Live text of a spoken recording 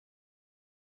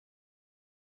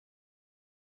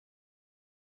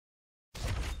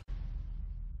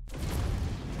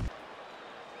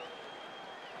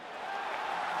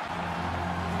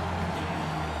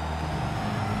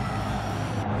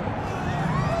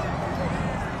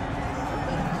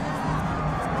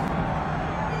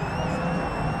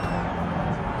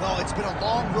It's been a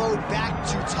long road back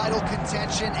to title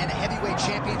contention and a heavyweight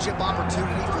championship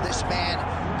opportunity for this man,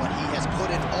 but he has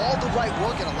put in all the right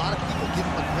work, and a lot of people give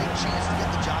him a great chance to get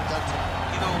the job done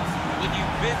tonight. You know, when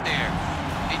you've been there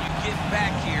and you get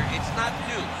back here, it's not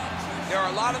new. There are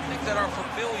a lot of things that are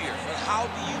familiar, but how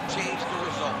do you change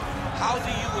the result? How do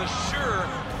you assure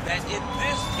that in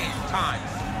this time,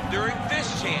 during this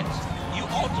chance, you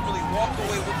ultimately walk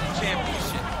away with the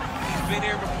championship? He's been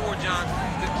here before, John.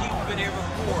 The King's been here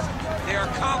before. They are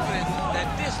confident that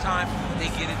this time they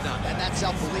get it done. And that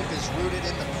self-belief is rooted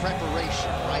in the preparation,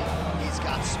 right? He's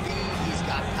got speed, he's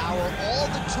got power, all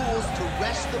the tools to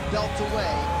wrest the belt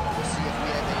away. We'll see if we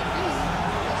have a new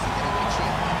UFC heavyweight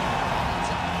champion.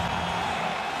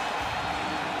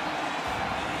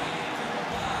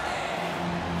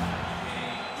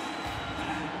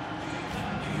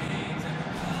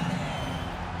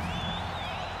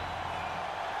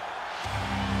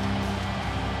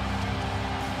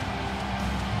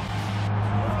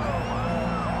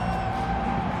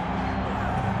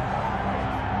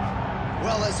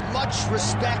 Well, as much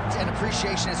respect and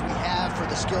appreciation as we have for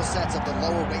the skill sets of the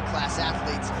lower weight class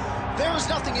athletes, there is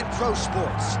nothing in pro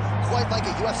sports quite like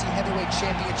a UFC heavyweight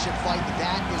championship fight.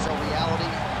 That is a reality.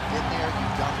 You've been there,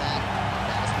 you've done that.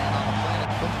 Baddest man on the planet,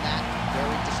 putting that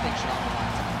very distinction on the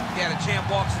line tonight. Yeah, the champ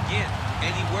walks again,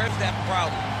 and he wears that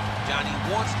proudly. Johnny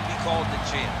wants to be called the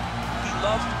champ. He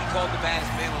loves to be called the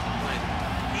baddest man on the planet.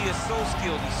 He is so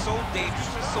skilled, he's so dangerous,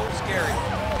 he's so scary,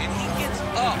 and he gets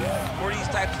up for these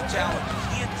types of challenges.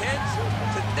 He intends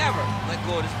to never let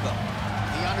go of his belt.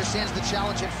 He understands the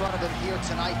challenge in front of him here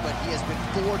tonight, but he has been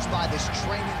forged by this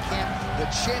training camp, the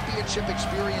championship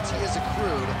experience he has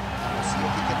accrued, and we'll see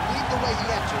if he can lead the way he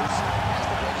enters as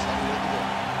the greatest heavyweight in the world.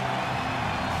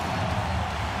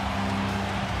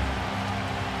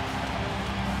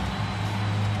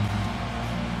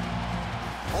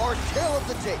 Our tale of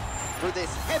the tape for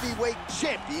this heavyweight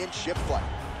championship fight.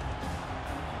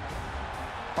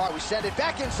 All right, we send it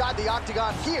back inside the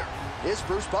octagon. Here is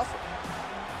Bruce Buffer.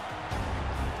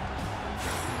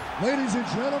 Ladies and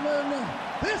gentlemen,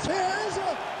 this is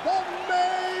the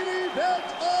main event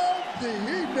of the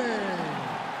evening.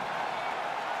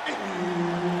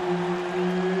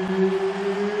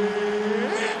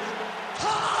 It's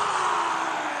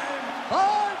time!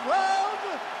 5 rounds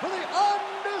for the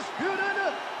undisputed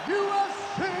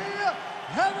UFC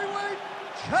Heavyweight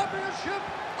Championship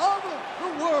of the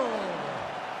world.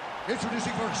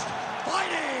 Introducing first,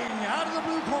 fighting out of the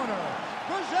blue corner,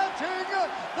 presenting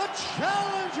the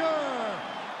challenger,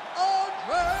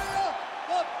 Andrei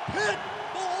the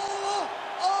Pitbull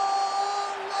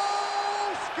Arlovski.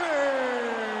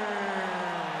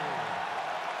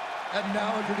 And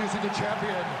now introducing the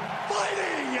champion,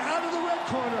 fighting out of the red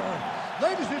corner,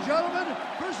 ladies and gentlemen,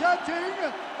 presenting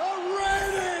the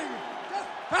reigning,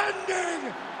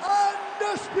 defending,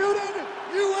 undisputed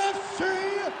UFC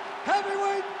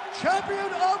Heavyweight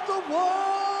Champion of the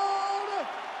world,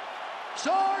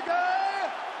 Sergey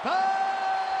Pavlovich.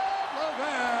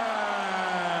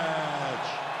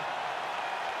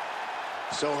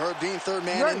 So Herb Dean, third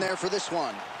man in there for this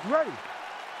one. Ready.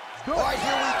 Go. All right,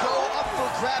 here we go. Up for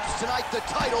grabs tonight, the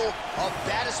title of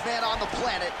baddest man on the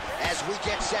planet as we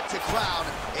get set to crown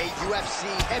a UFC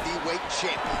heavyweight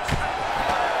champion.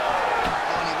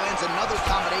 And he lands another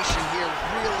combination here,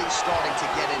 really starting to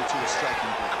get into his striking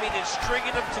grip. I mean, it's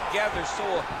stringing them together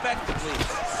so effectively.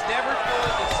 Never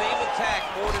throwing the same attack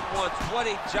more than once. What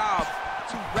a job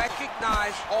to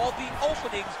recognize all the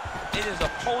openings in his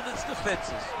opponent's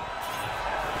defenses.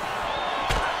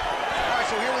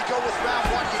 So here we go with round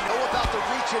one. You know about the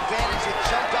reach advantage. It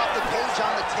jumped off the page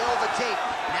on the tail of the tape.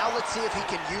 Now let's see if he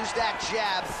can use that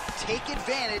jab, take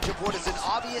advantage of what is an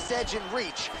obvious edge in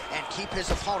reach, and keep his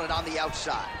opponent on the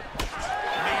outside.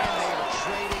 Man, they are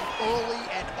trading early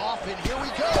and often. Here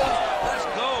we go. Let's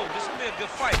go. This will be a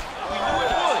good fight. We knew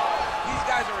it would. These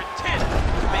guys are intent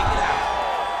to make it happen.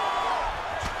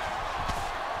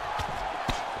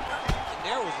 And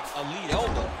there was a lead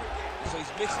elbow. So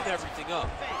he's mixing everything up.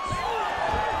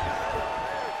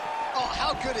 Oh,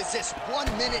 how good is this?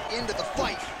 1 minute into the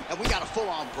fight, and we got a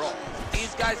full-on brawl.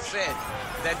 These guys said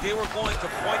that they were going to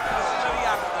point to the center of the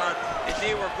octagon, and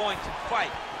they were going to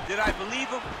fight. Did I believe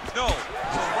them? No.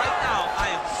 So right now,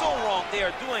 I am so wrong. They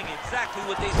are doing exactly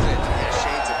what they said. Yeah,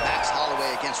 shades of Max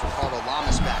Holloway against Ricardo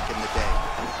Lamas back in the day.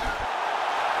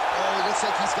 Oh, it looks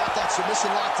like he's got that submission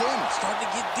locked in. Starting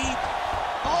to get deep.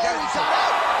 Oh, he got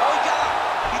out. Oh, he got out.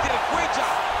 He did a great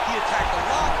job. He attacked a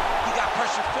lot. He got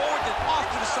pressure forward, then off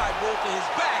to the side, rolled to his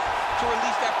back to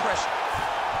release that pressure.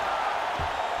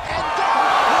 And that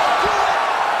will do it!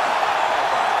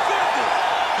 Oh my goodness!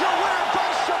 Your winner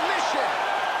by submission!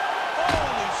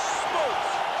 Holy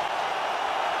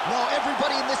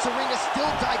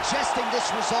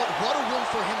this result. What a win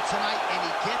for him tonight, and he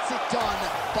gets it done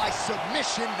by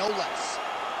submission, no less.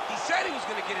 He said he was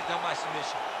going to get it done by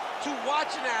submission. To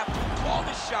watch an athlete call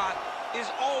the shot is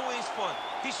always fun.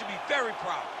 He should be very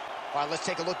proud. All right, let's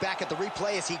take a look back at the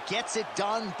replay as he gets it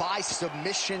done by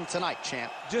submission tonight,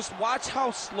 champ. Just watch how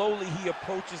slowly he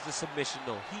approaches the submission,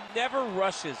 though. He never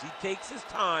rushes. He takes his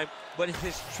time, but it's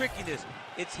his trickiness.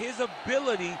 It's his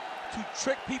ability to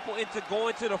trick people into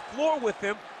going to the floor with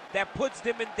him that puts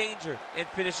them in danger and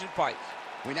finishing fights.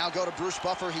 We now go to Bruce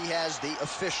Buffer. He has the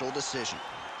official decision.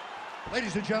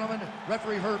 Ladies and gentlemen,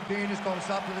 referee Herb Dean is going to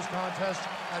stop to this contest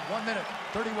at 1 minute,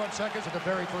 31 seconds of the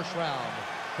very first round.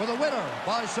 For the winner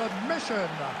by submission,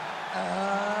 and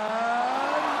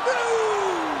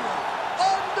new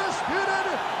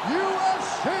undisputed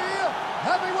UFC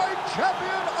heavyweight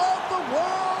champion of the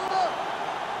world,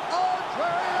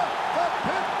 Andrei the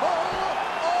Pitbull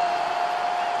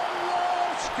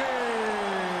Arlovski.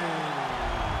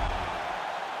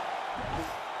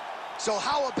 So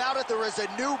how about it? There is a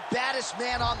new baddest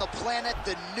man on the planet,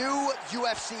 the new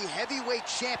UFC heavyweight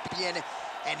champion.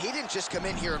 And he didn't just come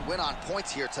in here and win on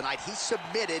points here tonight. He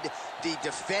submitted the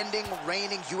defending,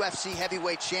 reigning UFC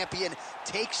heavyweight champion,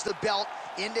 takes the belt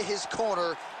into his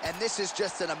corner, and this is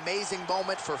just an amazing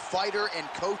moment for fighter and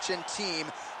coach and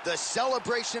team. The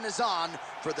celebration is on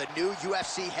for the new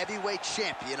UFC heavyweight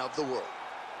champion of the world.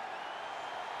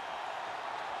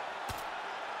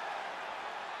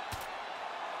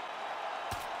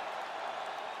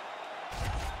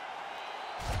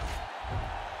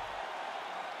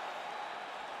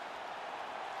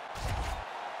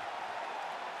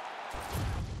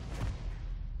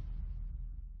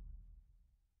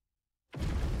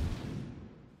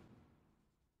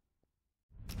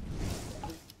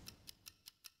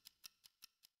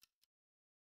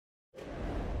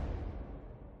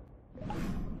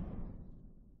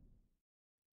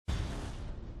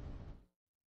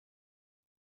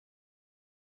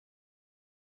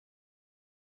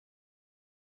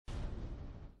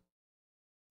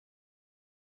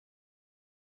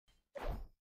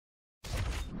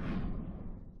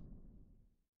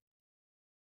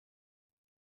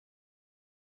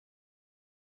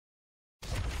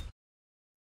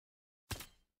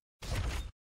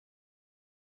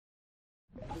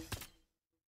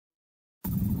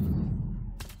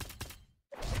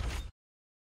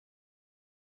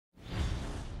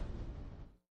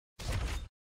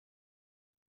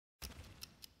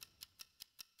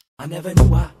 I never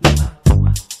knew I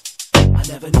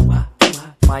never knew I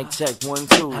Mic check 1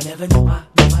 2. I never knew I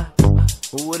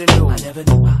Who would've knew? I never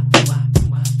knew I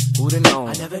Who'd've known?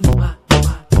 I never knew I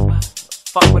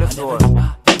Fuck with a thought.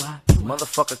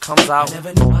 Motherfucker comes out,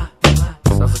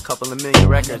 sells a couple of million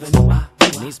records,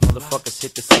 and these motherfuckers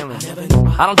hit the ceiling.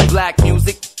 I don't do black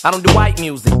music, I don't do white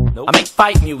music. I make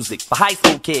fight music for high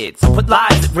school kids. I put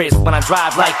lives at risk when I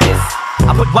drive like this.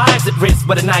 I put wives at risk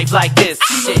with a knife like this.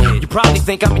 Shit, you probably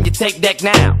think I'm in your tape deck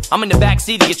now. I'm in the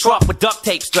backseat of your truck with duct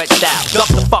tape stretched out. Duck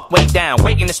the fuck way down,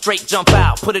 waiting to straight jump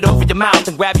out. Put it over your mouth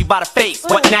and grab you by the face.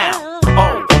 What now?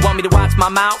 Oh, you want me to watch my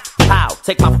mouth? How?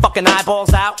 Take my fucking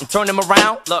eyeballs out and turn them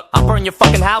around? Look, I'll burn your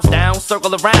fucking house down,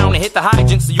 circle around and hit the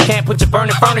hydrant so you can't put your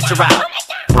burning furniture out.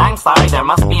 I'm sorry, there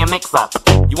must be a mix-up.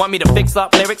 You want me to fix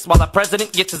up lyrics while the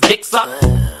president gets his dick sucked?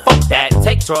 Fuck that,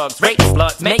 take drugs, rape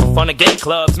sluts, make fun of gay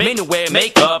clubs, men who wear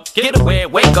makeup, get away,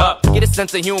 wake up, get a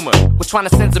sense of humor. We're trying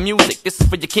to censor music, this is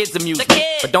for your kids' amusement.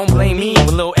 But don't blame me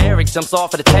when little Eric jumps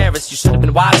off of the terrace. You should have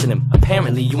been watching him,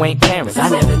 apparently you ain't parents. I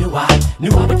never knew I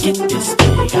would get this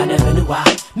big. I never knew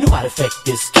I'd affect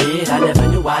this kid. I never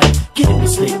knew I'd get him to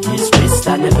slit his wrist.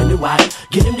 I never knew I'd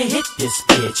get him to hit this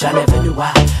bitch. I never knew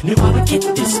I would get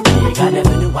this big. I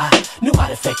never knew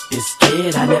I'd affect this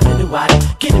kid. I never knew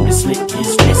I'd get him to slit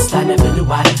his wrist. I never knew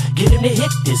I'd get him to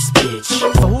hit this bitch.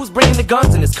 So who's bringing the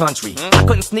guns in this country? I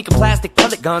couldn't sneak a plastic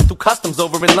pellet gun through customs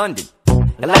over in London.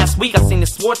 And last week I seen the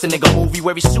Schwarzenegger movie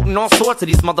where he's shooting all sorts of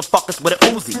these motherfuckers with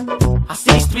an Uzi. I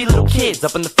see these 3 little kids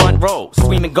up in the front row,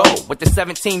 screaming go, with their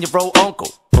 17-year-old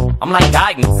uncle. I'm like,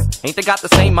 guidance, ain't they got the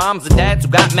same moms and dads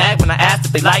who got mad when I asked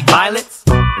if they like violence?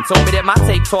 And told me that my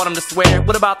tape taught them to swear.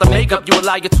 What about the makeup you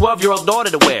allow your 12-year-old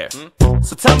daughter to wear?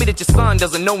 So tell me that your son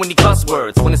doesn't know any cuss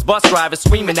words when his bus driver's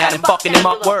screaming at him, fucking him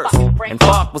up worse. And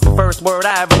fuck was the first word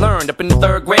I ever learned up in the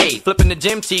 3rd grade, flipping the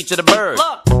gym teacher the bird.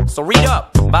 So read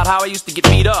up about how I used to get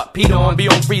beat up, peed on, be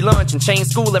on free lunch, and change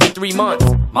school every 3 months.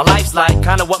 My life's like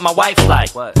kinda what my wife's like.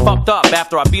 Fucked up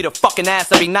after I beat her fucking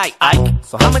ass every night, Ike.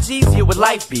 So how much easier would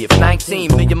life be if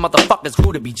 19 million motherfuckers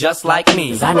grew to be just like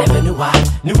me? 'Cause I never knew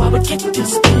I would get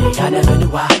this big. I never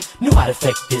knew I'd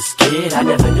affect this kid. I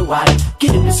never knew I'd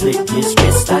get him to slit his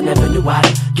wrist. I never knew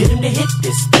I'd get him to hit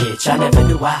this bitch. I never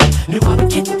knew I would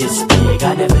get this big.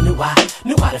 I never knew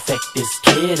I'd affect this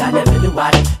kid. I never knew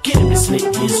I'd get him to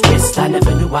slit his wrist. I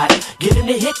never knew I'd get him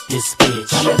to hit this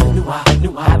bitch. I never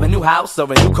knew I have a new house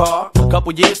or a new car. A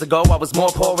couple years ago I was more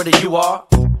poorer than you are.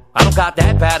 I don't got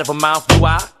that bad of a mouth, do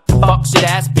I? Fuck shit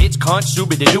ass bitch, cunt,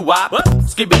 shooby doo wop.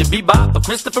 Skibbity bebop for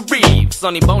Christopher Reeve.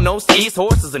 Sonny Bono skis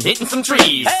horses and hitting some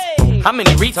trees. Hey! How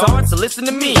many retards to listen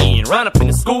to me and run up in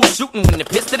the school shooting when the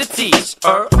pistol to teach?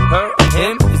 Her,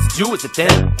 him, is it you, is it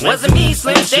them? Wasn't me,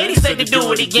 Slim Shady said to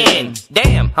do it again.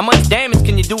 Damn, how much damage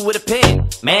can you do with a pen?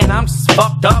 Man, I'm just as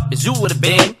fucked up as you would've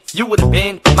been. You would've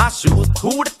been in my shoes, but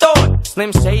who would've thought?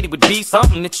 Slim Shady would be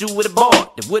something that you would've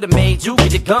bought. That would've made you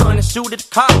get a gun and shoot at the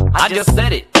cop. I just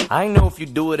said it, I ain't know if you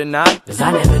do it or not. Cause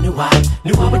I never knew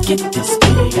I would get this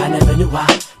big. I never knew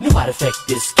I'd affect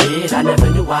this kid. I never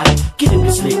knew I'd get him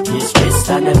to slit his wrist.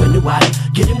 I never knew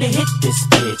I'd get him to hit this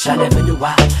bitch. I never knew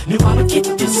I would get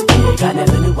this big. I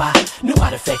never knew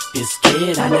I'd affect this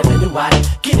kid. I never knew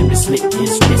I'd get him to slit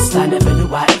his wrist. I never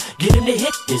knew I'd get him to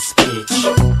hit this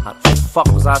bitch. How the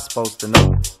fuck was I supposed to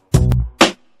know?